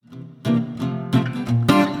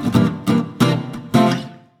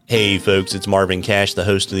Hey folks, it's Marvin Cash, the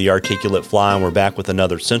host of The Articulate Fly, and we're back with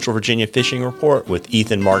another Central Virginia fishing report with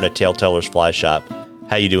Ethan Martin at TaleTellers Fly Shop.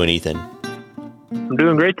 How you doing, Ethan? I'm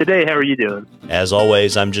doing great today. How are you doing? As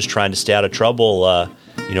always, I'm just trying to stay out of trouble.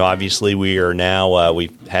 Obviously we are now,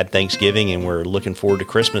 we've had Thanksgiving and we're looking forward to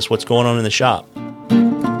Christmas. What's going on in the shop?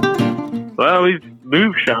 Well, we've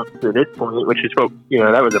moved shops to this point, which is what,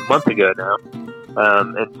 that was a month ago now.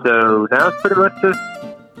 And so now it's pretty much just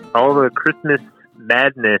all the Christmas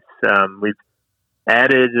madness. We've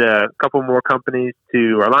added a couple more companies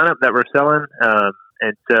to our lineup that we're selling.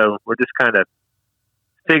 And so we're just kind of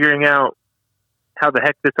figuring out how the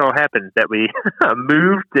heck this all happened, that we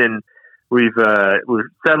moved and we're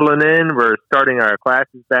settling in. We're starting our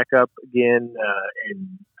classes back up again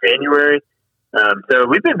in January. So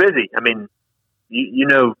we've been busy. I mean, you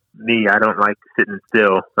know me, I don't like sitting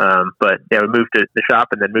still. But yeah, we moved to the shop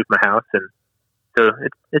and then moved my house, and so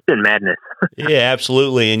it's been madness. Yeah,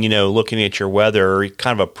 absolutely. And, looking at your weather,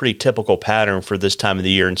 kind of a pretty typical pattern for this time of the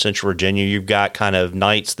year in Central Virginia. You've got kind of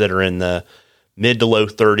nights that are in the mid to low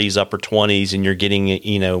 30s, upper 20s, and you're getting,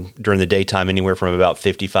 during the daytime anywhere from about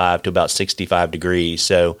 55 to about 65 degrees.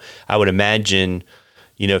 So I would imagine,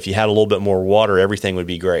 if you had a little bit more water, everything would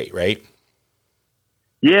be great, right?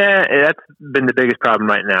 Yeah, that's been the biggest problem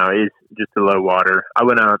right now is just the low water. I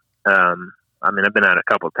went out, I've been out a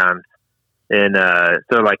couple of times. And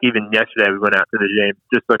so, like, even yesterday, we went out to the James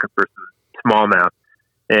just looking for some smallmouth.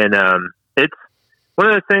 And it's one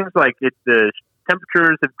of those things, like, the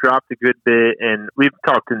temperatures have dropped a good bit. And we've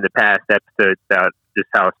talked in the past episodes about just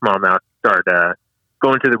how smallmouth start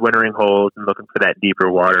going to the wintering holes and looking for that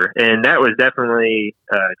deeper water. And that was definitely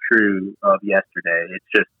true of yesterday. It's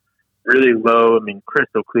just really low,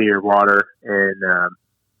 crystal clear water. And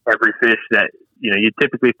every fish that, you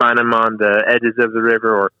typically find them on the edges of the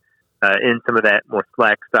river or in some of that more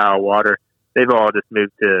slack style water, they've all just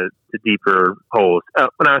moved to deeper holes.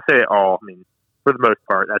 When I say all, for the most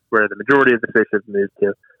part, that's where the majority of the fish have moved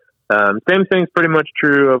to. Same thing's pretty much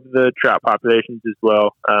true of the trout populations as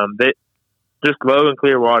well. They just low and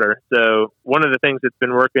clear water. So one of the things that's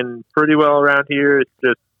been working pretty well around here is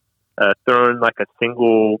just throwing like a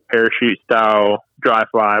single parachute style dry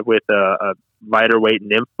fly with a lighter weight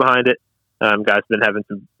nymph behind it. Guys have been having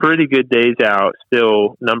some pretty good days out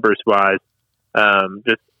still numbers wise,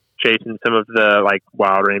 just chasing some of the like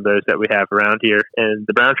wild rainbows that we have around here and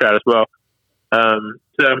the brown trout as well. And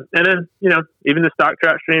then, even the stock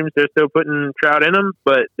trout streams, they're still putting trout in them,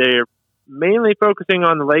 but they're mainly focusing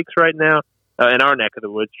on the lakes right now in our neck of the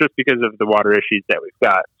woods just because of the water issues that we've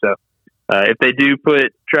got. So if they do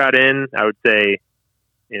put trout in, I would say,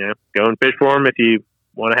 go and fish for them if you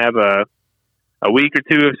want to have a week or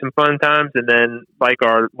two of some fun times. And then like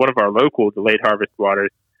one of our local delayed harvest waters,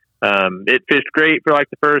 it fished great for like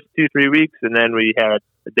the first 2-3 weeks. And then we had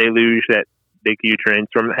a deluge, that big huge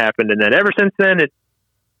rainstorm that happened. And then ever since then, it's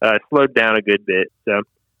slowed down a good bit. So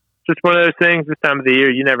just one of those things this time of the year,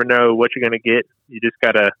 you never know what you're going to get. You just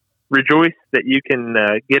got to rejoice that you can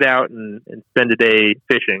get out and spend a day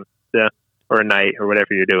fishing. So, or a night or whatever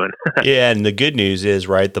you're doing. Yeah. And the good news is,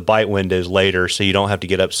 right, the bite window's later, so you don't have to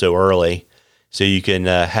get up so early. So you can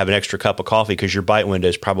have an extra cup of coffee because your bite window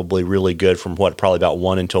is probably really good from probably about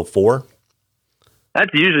 1 until 4? That's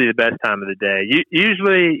usually the best time of the day.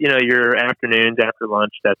 Usually, your afternoons after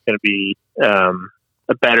lunch, that's going to be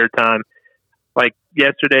a better time. Like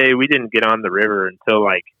yesterday, we didn't get on the river until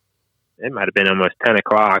it might have been almost 10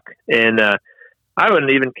 o'clock. And I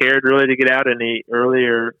wouldn't even cared really to get out any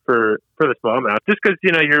earlier for the smallmouth, just because,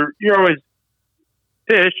 you're always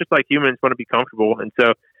fish, just like humans want to be comfortable. And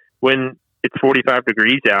so when it's 45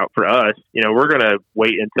 degrees out for us, we're going to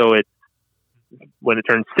wait until when it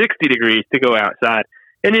turns 60 degrees to go outside.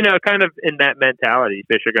 And, kind of in that mentality,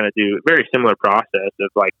 fish are going to do a very similar process of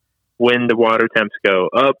like when the water temps go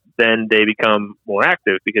up, then they become more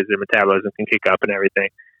active because their metabolism can kick up and everything.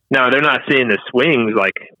 Now, they're not seeing the swings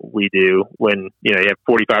like we do when, you have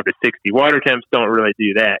 45 to 60. Water temps don't really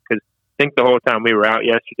do that because I think the whole time we were out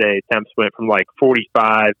yesterday, temps went from like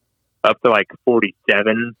 45 up to like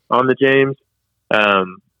 47 on the James.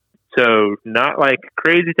 So not like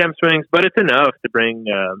crazy temp swings, but it's enough to bring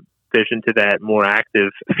fish into that more active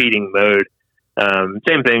feeding mode.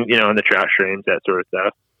 Same thing, on the trout streams, that sort of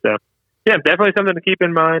stuff. So yeah, definitely something to keep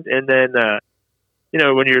in mind. And then,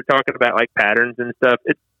 when you're talking about like patterns and stuff,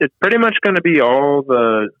 it's pretty much going to be all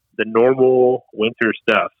the normal winter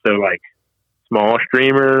stuff. So like small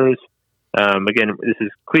streamers, again, this is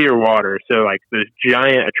clear water. So like those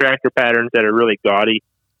giant attractor patterns that are really gaudy,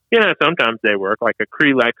 sometimes they work, like a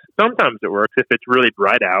Crelex. Sometimes it works if it's really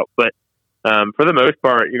bright out, but for the most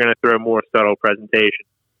part, you're going to throw more subtle presentation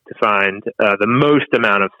to find the most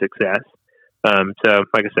amount of success. So,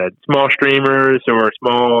 like I said, small streamers or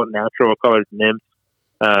small natural colored nymphs,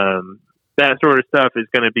 that sort of stuff is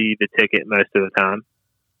going to be the ticket most of the time.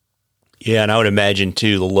 Yeah, and I would imagine,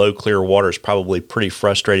 too, the low, clear water is probably pretty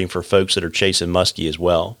frustrating for folks that are chasing muskie as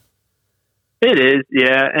well. It is,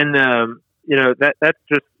 yeah. And, that's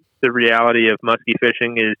just the reality of muskie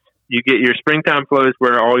fishing is you get your springtime flows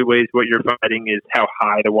where always what you're fighting is how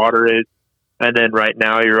high the water is. And then right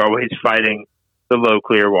now you're always fighting the low,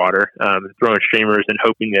 clear water, throwing streamers and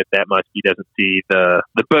hoping that muskie doesn't see the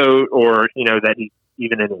boat or, that he's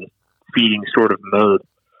even in a feeding sort of mode.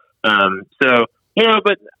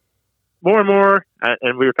 But more and more,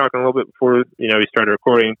 and we were talking a little bit before, we started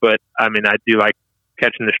recording, but I do like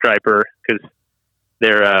catching the striper because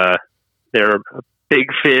they're a big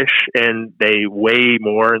fish and they weigh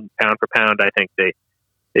more, and pound for pound, I think they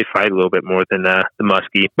fight a little bit more than the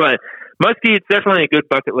muskie. But muskie, it's definitely a good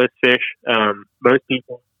bucket list fish. Most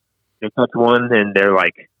people, they catch one and they're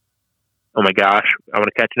like, oh my gosh, I want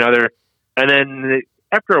to catch another. And then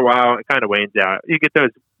after a while, it kind of wanes out. You get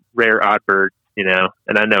those rare odd birds,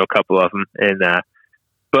 and I know a couple of them.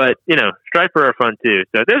 But striper are fun too.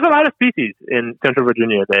 So there's a lot of species in Central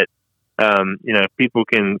Virginia that, people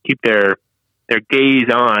can keep their gaze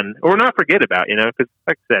on or not forget about, because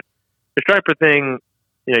like I said, the striper thing,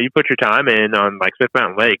 you put your time in on like Smith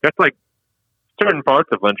Mountain Lake. That's like certain parts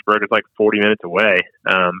of Lynchburg is like 40 minutes away.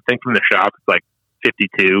 I think from the shop, it's like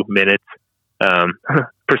 52 minutes,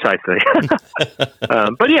 precisely.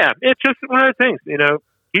 But yeah, it's just one of those things,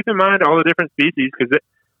 keep in mind all the different species because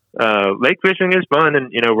lake fishing is fun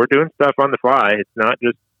and, we're doing stuff on the fly. It's not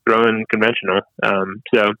just throwing conventional.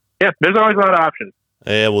 So yeah, there's always a lot of options.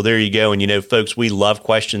 Yeah, well, there you go. And, folks, we love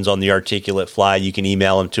questions on the articulate fly. You can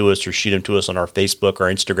email them to us or shoot them to us on our Facebook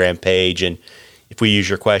or Instagram page. And if we use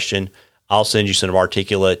your question, I'll send you some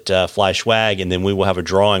articulate fly swag, and then we will have a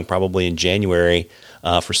drawing probably in January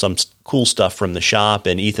for some cool stuff from the shop.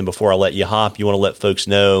 And, Ethan, before I let you hop, you want to let folks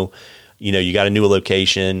know, you got a new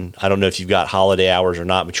location. I don't know if you've got holiday hours or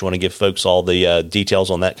not, but you want to give folks all the details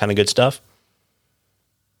on that kind of good stuff?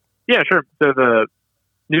 Yeah, sure. So the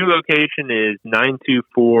new location is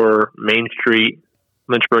 924 Main Street,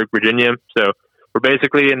 Lynchburg, Virginia. So we're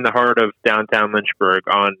basically in the heart of downtown Lynchburg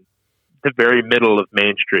on the very middle of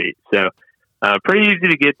Main Street. So pretty easy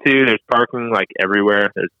to get to. There's parking like everywhere.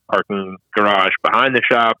 There's parking garage behind the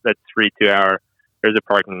shop that's free 2 hour. There's a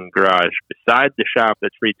parking garage beside the shop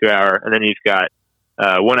that's free 2 hour. And then you've got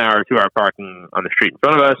 1 hour, 2 hour parking on the street in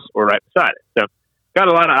front of us or right beside it. So got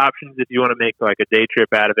a lot of options if you want to make like a day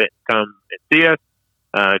trip out of it. Come and see us.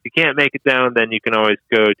 If you can't make it down, then you can always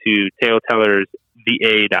go to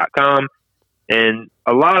TaleTellersVA.com. And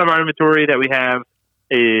a lot of our inventory that we have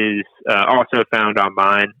is also found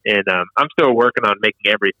online. And I'm still working on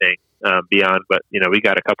making everything beyond, but, we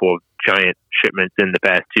got a couple of giant shipments in the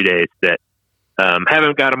past 2 days that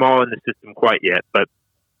haven't got them all in the system quite yet. But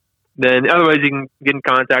then other ways you can get in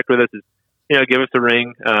contact with us is, give us a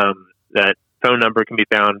ring. That phone number can be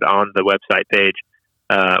found on the website page.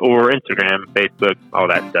 Or Instagram, Facebook, all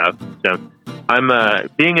that stuff. So I'm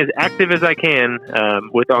being as active as I can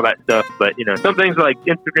with all that stuff. But, some things like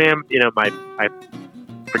Instagram, I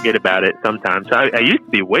forget about it sometimes. I used to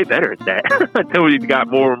be way better at that until we got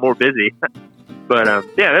more and more busy. But,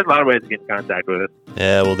 there's a lot of ways to get in contact with us.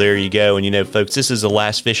 Yeah, well, there you go. And, folks, this is the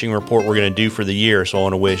last fishing report we're going to do for the year. So I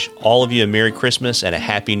want to wish all of you a Merry Christmas and a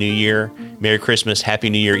Happy New Year. Merry Christmas, Happy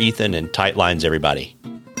New Year, Ethan, and tight lines, everybody.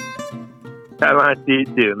 Tight lines to you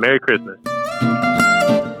too. Merry Christmas.